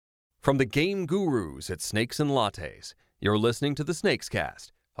From the game gurus at Snakes and Lattes, you're listening to the Snakes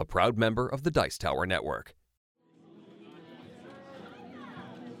Cast, a proud member of the Dice Tower Network.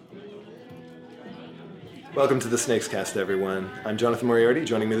 Welcome to the Snakes Cast, everyone. I'm Jonathan Moriarty.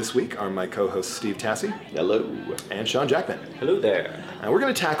 Joining me this week are my co-hosts Steve Tassi. Hello. And Sean Jackman. Hello there. And we're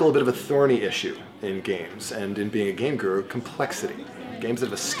going to tackle a bit of a thorny issue in games, and in being a game guru, complexity. Games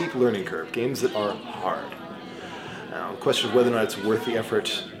that have a steep learning curve, games that are hard. Now, the question of whether or not it's worth the effort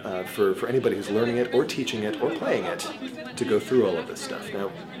for anybody who's learning it or teaching it or playing it to go through all of this stuff.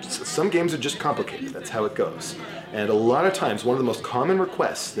 Now, some games are just complicated. That's how it goes. And a lot of times, one of the most common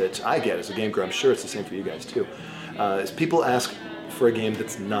requests that I get as a game guru, I'm sure it's the same for you guys too, is people ask for a game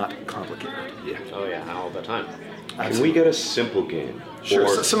that's not complicated. Yeah. Oh yeah, all the time. Absolutely. Can we get a simple game? Sure.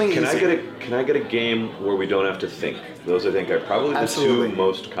 Or something can easy. Can I get a game where we don't have to think? Those I think are probably the two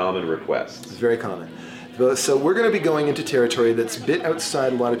most common requests. It's very common. So we're going to be going into territory that's a bit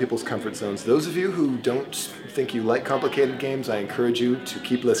outside a lot of people's comfort zones. Those of you who don't think you like complicated games, I encourage you to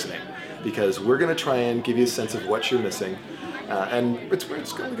keep listening, because we're going to try and give you a sense of what you're missing. And it's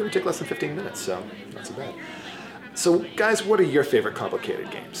only going to take less than 15 minutes, so not so bad. So guys, what are your favorite complicated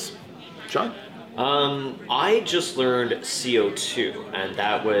games? Sean? I just learned CO2, and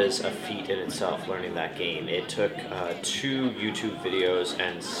that was a feat in itself, learning that game. It took 2 YouTube videos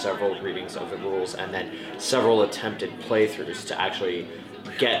and several readings of the rules, and then several attempted playthroughs to actually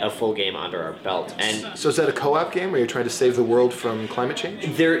get a full game under our belt. And so is that a co-op game where you're trying to save the world from climate change?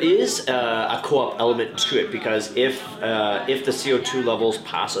 There is a co-op element to it, because if the CO2 levels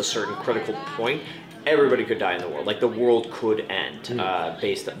pass a certain critical point, everybody could die in the world. Like, the world could end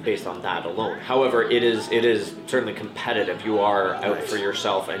based on that alone. However, it is certainly competitive. You are out for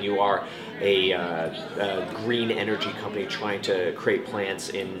yourself, and you are a green energy company trying to create plants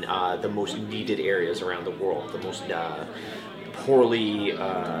in the most needed areas around the world, the most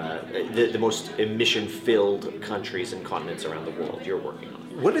the most emission-filled countries and continents around the world you're working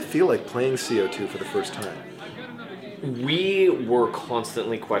on. What did it feel like playing CO2 for the first time? We were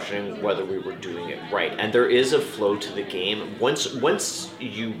constantly questioning whether we were doing it right, and there is a flow to the game. Once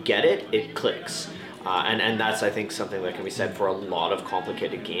you get it, it clicks, and that's, I think, something that can be said for a lot of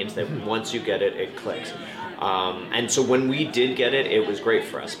complicated games, that once you get it, it clicks. And so when we did get it, it was great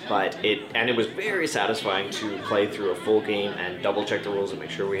for us, but it was very satisfying to play through a full game and double check the rules and make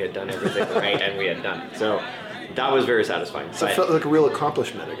sure we had done everything right, and we had done it. So that was very satisfying. So it felt like a real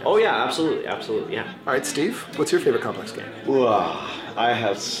accomplishment, I guess. Oh yeah, absolutely, yeah. All right, Steve, what's your favorite complex game? I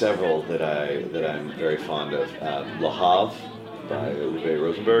have several that I'm very fond of. Le Havre by Uwe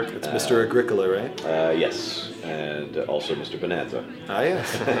Rosenberg. It's Mr. Agricola, right? Yes, and also Mr. Bonanza. Ah,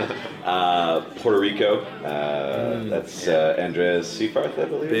 yes. Puerto Rico. That's Andres Seafarth, I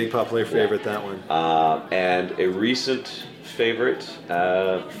believe. Big popular favorite, that one. And a recent favorite,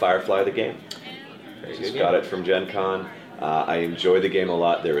 Firefly the game. Just got it from Gen Con. I enjoy the game a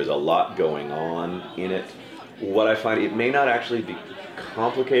lot. There is a lot going on in it. What I find, it may not actually be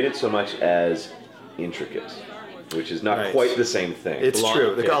complicated so much as intricate, which is not quite the same thing. It's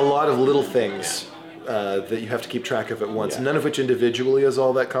true. They've got a lot of little things that you have to keep track of at once, none of which individually is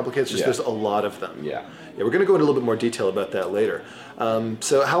all that complicated. It's just there's a lot of them. Yeah, we're going to go into a little bit more detail about that later.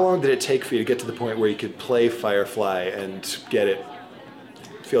 So how long did it take for you to get to the point where you could play Firefly and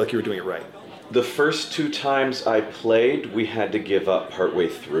feel like you were doing it right? The first 2 times I played, we had to give up partway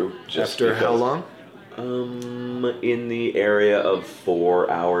through. After how long? In the area of 4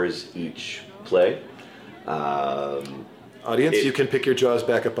 hours each play. Audience, you can pick your jaws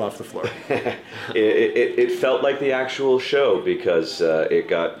back up off the floor. It felt like the actual show, because it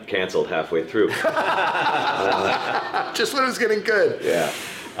got canceled halfway through. Just when it was getting good. Yeah.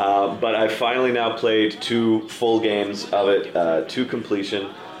 But I finally now played 2 full games of it to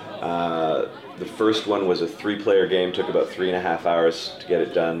completion. The first one was a 3-player game, took about 3.5 hours to get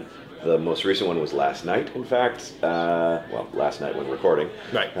it done. The most recent one was last night, in fact. Last night when recording.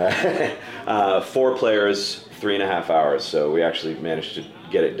 Right. 4 players, 3.5 hours. So we actually managed to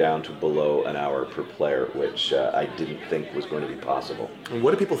get it down to below an hour per player, which I didn't think was going to be possible. And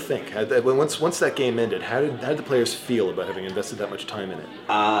what do people think? Once that game ended, how did the players feel about having invested that much time in it?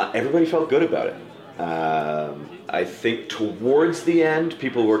 Everybody felt good about it. I think towards the end,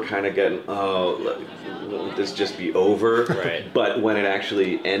 people were kind of getting, let this just be over. Right. But when it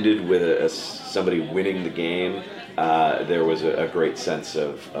actually ended with somebody winning the game, there was a great sense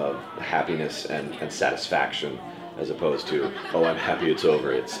of happiness and satisfaction, as opposed to, oh, I'm happy it's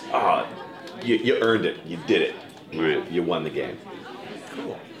over. It's, you earned it. You did it. You won the game.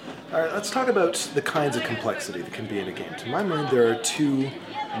 Cool. All right, let's talk about the kinds of complexity that can be in a game. To my mind, there are 2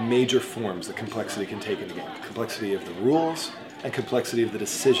 major forms that complexity can take in a game. The complexity of the rules and complexity of the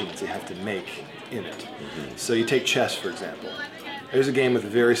decisions you have to make in it. So you take chess, for example. There's a game with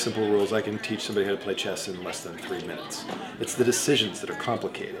very simple rules. I can teach somebody how to play chess in less than 3 minutes. It's the decisions that are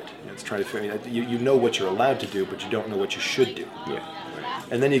complicated. It's trying to figure. You know what you're allowed to do, but you don't know what you should do. Yeah.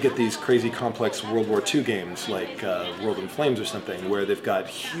 And then you get these crazy complex World War II games like World in Flames or something, where they've got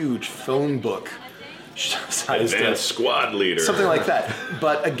huge phone book sized Advanced squad leader. something like that.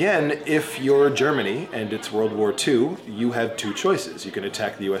 But again, if you're Germany and it's World War II, you have two choices. You can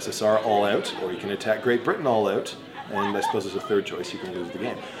attack the USSR all out, or you can attack Great Britain all out. And I suppose there's a third choice, you can lose the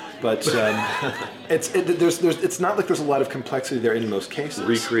game. But it's not like there's a lot of complexity there in most cases.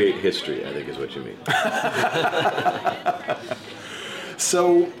 Recreate history, I think is what you mean.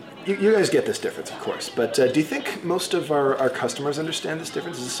 So you guys get this difference, of course. But do you think most of our customers understand this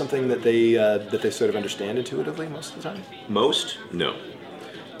difference? Is this something that they sort of understand intuitively most of the time? Most? No.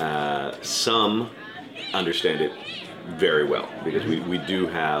 Some understand it very well, because we do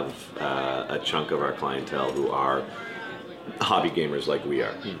have a chunk of our clientele who are hobby gamers like we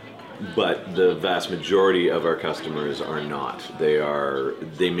are. But the vast majority of our customers are not.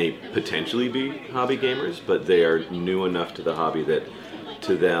 They may potentially be hobby gamers, but they are new enough to the hobby that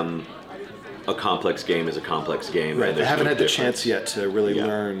to them a complex game is a complex game. Right, and they haven't no had the difference. chance yet to really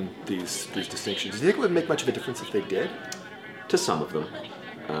learn these distinctions. Do you think it would make much of a difference if they did? To some of them.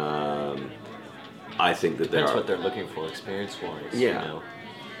 I think that Depends what they're looking for, experience-wise. Yeah. You know?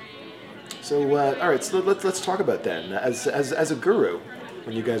 So, all right, so let's talk about that. As a guru,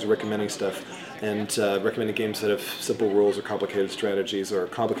 when you guys are recommending stuff and recommending games that have simple rules or complicated strategies or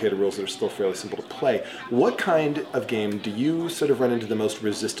complicated rules that are still fairly simple to play, what kind of game do you sort of run into the most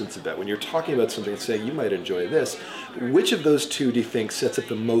resistance about? When you're talking about something and say, you might enjoy this, which of those two do you think sets up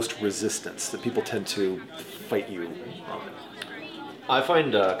the most resistance that people tend to fight you on? I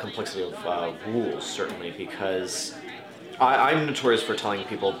find complexity of rules, certainly, because I'm notorious for telling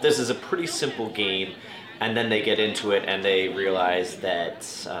people this is a pretty simple game, and then they get into it and they realize that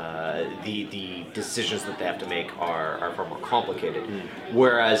the decisions that they have to make are far more complicated.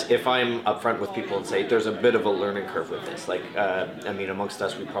 Whereas if I'm upfront with people and say there's a bit of a learning curve with this, like amongst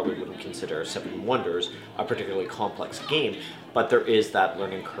us we probably wouldn't consider Seven Wonders a particularly complex game, but there is that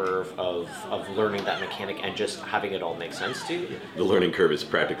learning curve of learning that mechanic and just having it all make sense to you. The learning curve is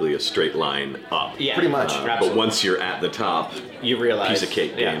practically a straight line up. Yeah, Pretty much. But once you're at the top, you realize piece of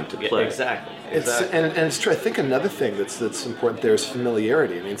cake game to play. Exactly. And it's true. I think another thing that's important there is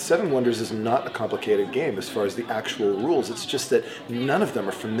familiarity. I mean, Seven Wonders is not a complicated game as far as the actual rules. It's just that none of them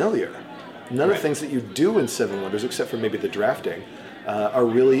are familiar. None of the things that you do in Seven Wonders, except for maybe the drafting,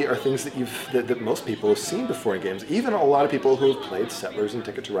 are things that most people have seen before in games. Even a lot of people who have played Settlers and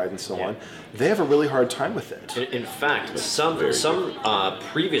Ticket to Ride and so on, they have a really hard time with it. In fact, some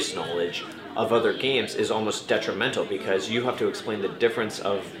previous knowledge of other games is almost detrimental because you have to explain the difference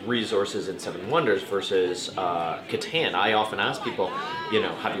of resources in Seven Wonders versus Catan. I often ask people,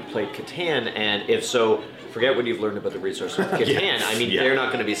 have you played Catan? And if so, forget what you've learned about the resources of Catan. I mean, they're not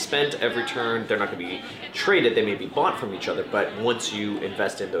going to be spent every turn. They're not going to be traded. They may be bought from each other. But once you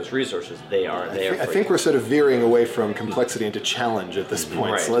invest in those resources, they are there. I think we're sort of veering away from complexity into challenge at this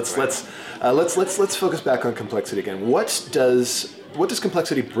point. Right, so let's focus back on complexity again. What does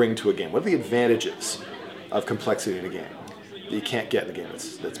complexity bring to a game? What are the advantages of complexity in a game that you can't get in a game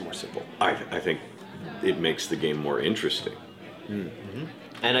that's more simple? I think it makes the game more interesting. Mm-hmm.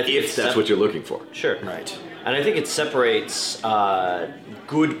 And I think if that's what you're looking for. Sure. Right. And I think it separates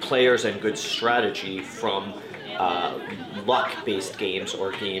good players and good strategy from luck-based games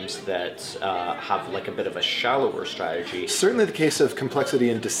or games that have like a bit of a shallower strategy. Certainly the case of complexity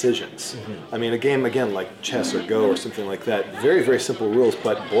in decisions. I mean, a game, again, like chess or Go or something like that, very, very simple rules,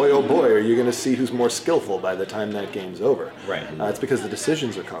 but boy, oh boy, are you going to see who's more skillful by the time that game's over. Right. It's because the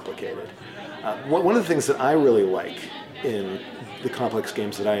decisions are complicated. One of the things that I really like in the complex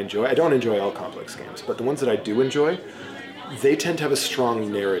games that I enjoy, I don't enjoy all complex games, but the ones that I do enjoy, they tend to have a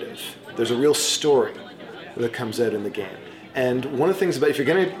strong narrative. There's a real story that comes out in the game. And one of the things about, if you're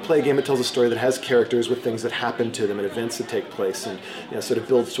going to play a game that tells a story that has characters with things that happen to them and events that take place and sort of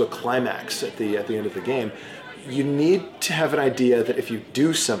builds to a climax at the end of the game, you need to have an idea that if you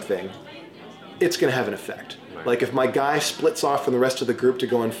do something, it's going to have an effect. Right. Like if my guy splits off from the rest of the group to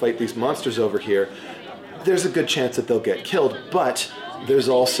go and fight these monsters over here, there's a good chance that they'll get killed, but there's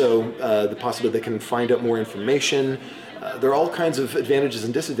also the possibility they can find out more information. There are all kinds of advantages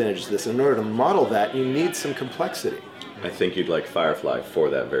and disadvantages to this. And in order to model that, you need some complexity. I think you'd like Firefly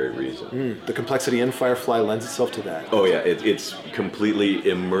for that very reason. The complexity in Firefly lends itself to that. Oh yeah, it's completely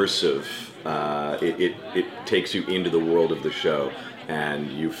immersive. It takes you into the world of the show,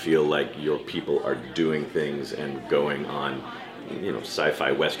 and you feel like your people are doing things and going on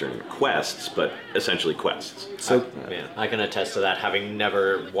sci-fi Western quests, but essentially quests. So I can attest to that. Having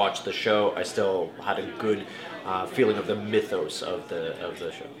never watched the show, I still had a good feeling of the mythos of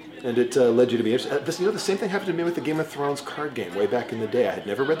the show. And it led you to be interested. The same thing happened to me with the Game of Thrones card game way back in the day. I had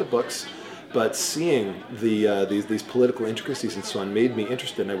never read the books, but seeing these political intricacies and so on made me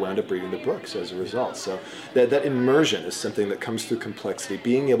interested, and I wound up reading the books as a result. So that immersion is something that comes through complexity,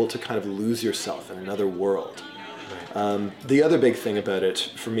 being able to kind of lose yourself in another world. The other big thing about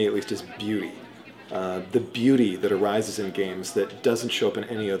it, for me at least, is beauty. The beauty that arises in games that doesn't show up in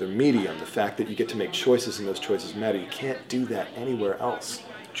any other medium. The fact that you get to make choices and those choices matter. You can't do that anywhere else.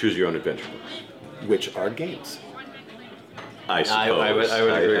 Choose your own adventure books. Which are games. I suppose. I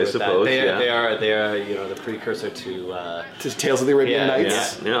would agree with suppose, that. They are the precursor to Tales of the Arabian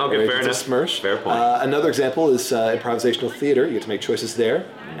Nights. Yeah, okay, fair enough. Smirch. Fair point. Another example is improvisational theater. You get to make choices there,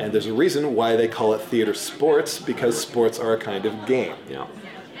 and there's a reason why they call it theater sports, because sports are a kind of game. Yeah.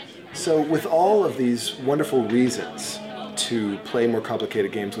 So with all of these wonderful reasons to play more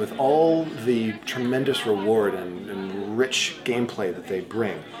complicated games, with all the tremendous reward and rich gameplay that they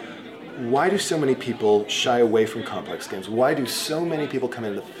bring, why do so many people shy away from complex games? Why do so many people come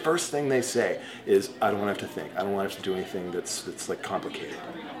in, the first thing they say is, I don't want to have to think. I don't want to have to do anything that's like complicated.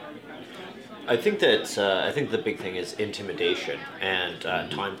 I think the big thing is intimidation and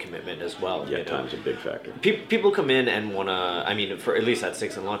time commitment as well. Yeah, time's a big factor. People come in and want to, for at least at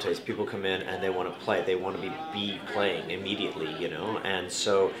Snakes and Lattes, people come in and they want to play. They want to be playing immediately, and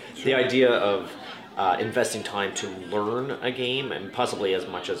so the idea of investing time to learn a game, and possibly as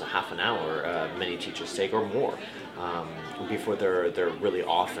much as a half an hour, many teachers take, or more, before they're really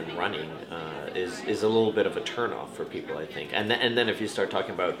off and running, is a little bit of a turnoff for people, I think. And then if you start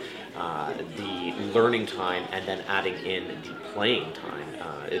talking about the learning time and then adding in the playing time,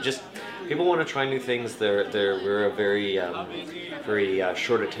 it just, people want to try new things. We're a very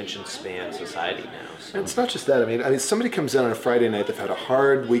short attention span society now. So. And it's not just that. I mean, somebody comes in on a Friday night, they've had a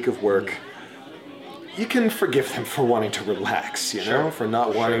hard week of work. You can forgive them for wanting to relax, for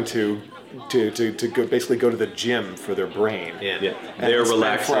not wanting to basically go to the gym for their brain. Yeah. They're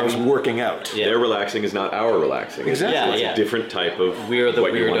relaxing. 4 hours working out. Yeah. Their relaxing is not our relaxing. Exactly. It's a different type of. We're the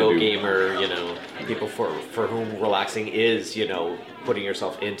weirdo gamer, people for whom relaxing is, putting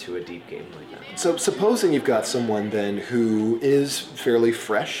yourself into a deep game like that. So supposing you've got someone then who is fairly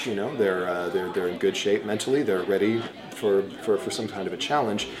fresh, they're in good shape mentally, they're ready for some kind of a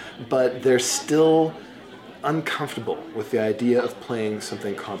challenge, but they're still uncomfortable with the idea of playing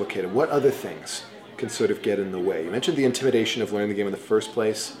something complicated. What other things can sort of get in the way? You mentioned the intimidation of learning the game in the first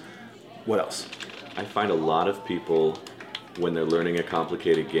place. What else? I find a lot of people, when they're learning a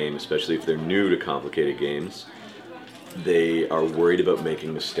complicated game, especially if they're new to complicated games, they are worried about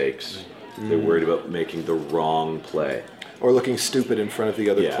making mistakes. They're worried about making the wrong play. Or looking stupid in front of the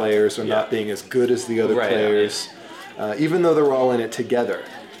other players, or not being as good as the other players. Even though they're all in it together.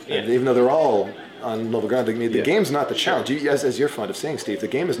 And even though they're all on level ground, the game's not the challenge. As you're fond of saying, Steve, the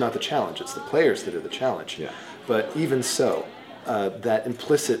game is not the challenge. It's the players that are the challenge. Yeah. But even so, that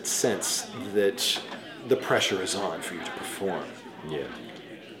implicit sense that the pressure is on for you to perform. Yeah.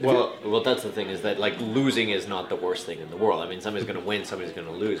 Well, that's the thing, is that losing is not the worst thing in the world. Somebody's going to win, somebody's going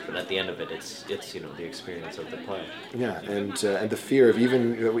to lose, but at the end of it, it's the experience of the play. Yeah, and the fear of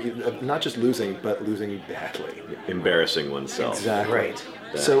even not just losing, but losing badly, embarrassing oneself. Exactly. Right.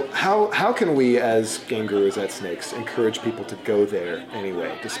 So how can we, as game gurus at Snakes, encourage people to go there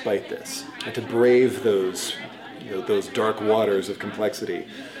anyway, despite this, and to brave those dark waters of complexity?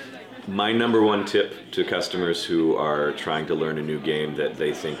 My number one tip to customers who are trying to learn a new game that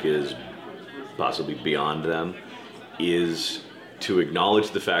they think is possibly beyond them is to acknowledge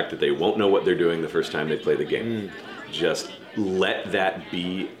the fact that they won't know what they're doing the first time they play the game. Just let that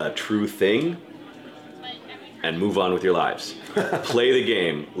be a true thing and move on with your lives. Play the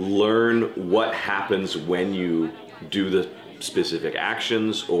game. Learn what happens when you do the specific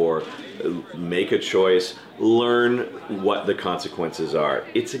actions or make a choice. Learn what the consequences are.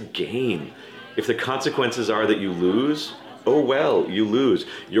 It's a game. If the consequences are that you lose, oh well, you lose.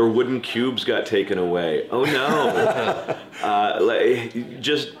 Your wooden cubes got taken away. Oh no.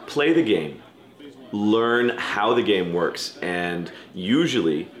 Just play the game. Learn how the game works, and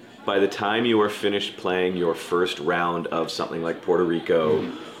usually by the time you are finished playing your first round of something like Puerto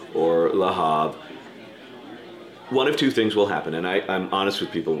Rico or Le Havre, one of two things will happen, and I'm honest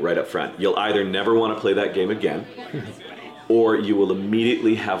with people right up front. You'll either never want to play that game again, or you will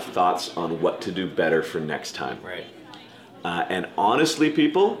immediately have thoughts on what to do better for next time. Right. And honestly,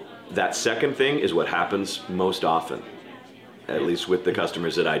 people, that second thing is what happens most often, at least with the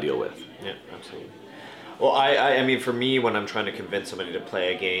customers that I deal with. Yeah, absolutely. Well, I mean, for me, when I'm trying to convince somebody to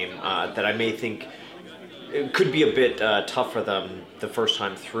play a game that I may think it could be a bit tough for them the first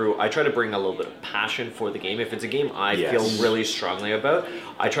time through, I try to bring a little bit of passion for the game. If it's a game I feel really strongly about,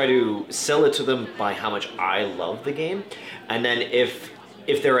 I try to sell it to them by how much I love the game. And then if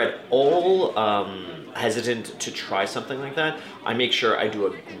they're at all hesitant to try something like that, I make sure I do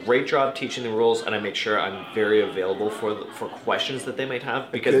a great job teaching the rules, and I make sure I'm very available for questions that they might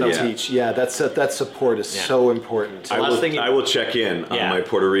have. Because that support is so important. I will check in on my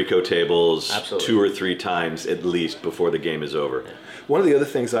Puerto Rico tables Absolutely. 2 or 3 times at least before the game is over. One of the other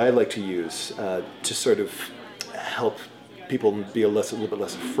things I like to use to sort of help people be a little bit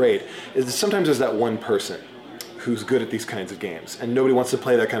less afraid is that sometimes there's that one person who's good at these kinds of games, and nobody wants to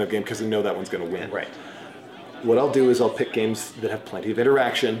play that kind of game because they know that one's going to win. Right. What I'll do is I'll pick games that have plenty of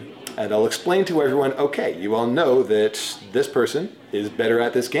interaction, and I'll explain to everyone, okay, you all know that this person is better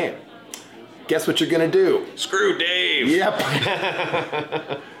at this game. Guess what you're going to do? Screw Dave!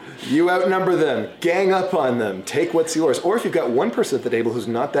 Yep. You outnumber them, gang up on them, take what's yours. Or if you've got one person at the table who's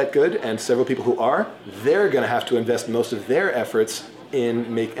not that good and several people who are, they're going to have to invest most of their efforts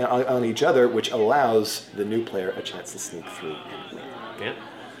on each other, which allows the new player a chance to sneak through and win. Yeah.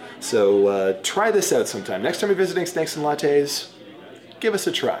 So try this out sometime. Next time you're visiting Snakes and Lattes, give us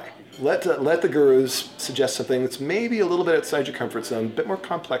a try. Let the gurus suggest something that's maybe a little bit outside your comfort zone, a bit more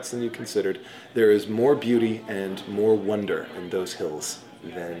complex than you considered. There is more beauty and more wonder in those hills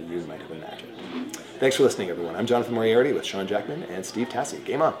than you might have imagined. Thanks for listening, everyone. I'm Jonathan Moriarty with Sean Jackman and Steve Tassi.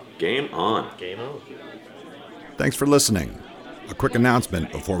 Game on. Game on. Game on. Thanks for listening. A quick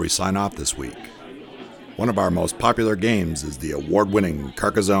announcement before we sign off this week. One of our most popular games is the award-winning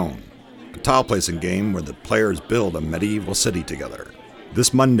Carcassonne, a tile placing game where the players build a medieval city together.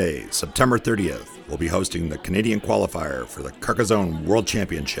 This Monday, September 30th, we'll be hosting the Canadian qualifier for the Carcassonne World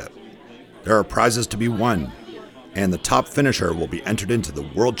Championship. There are prizes to be won, and the top finisher will be entered into the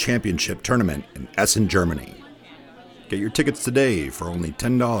World Championship tournament in Essen, Germany. Get your tickets today for only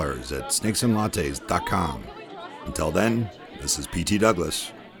 $10 at snakesandlattes.com. Until then, this is P.T.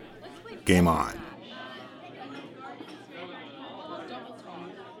 Douglas. Game on.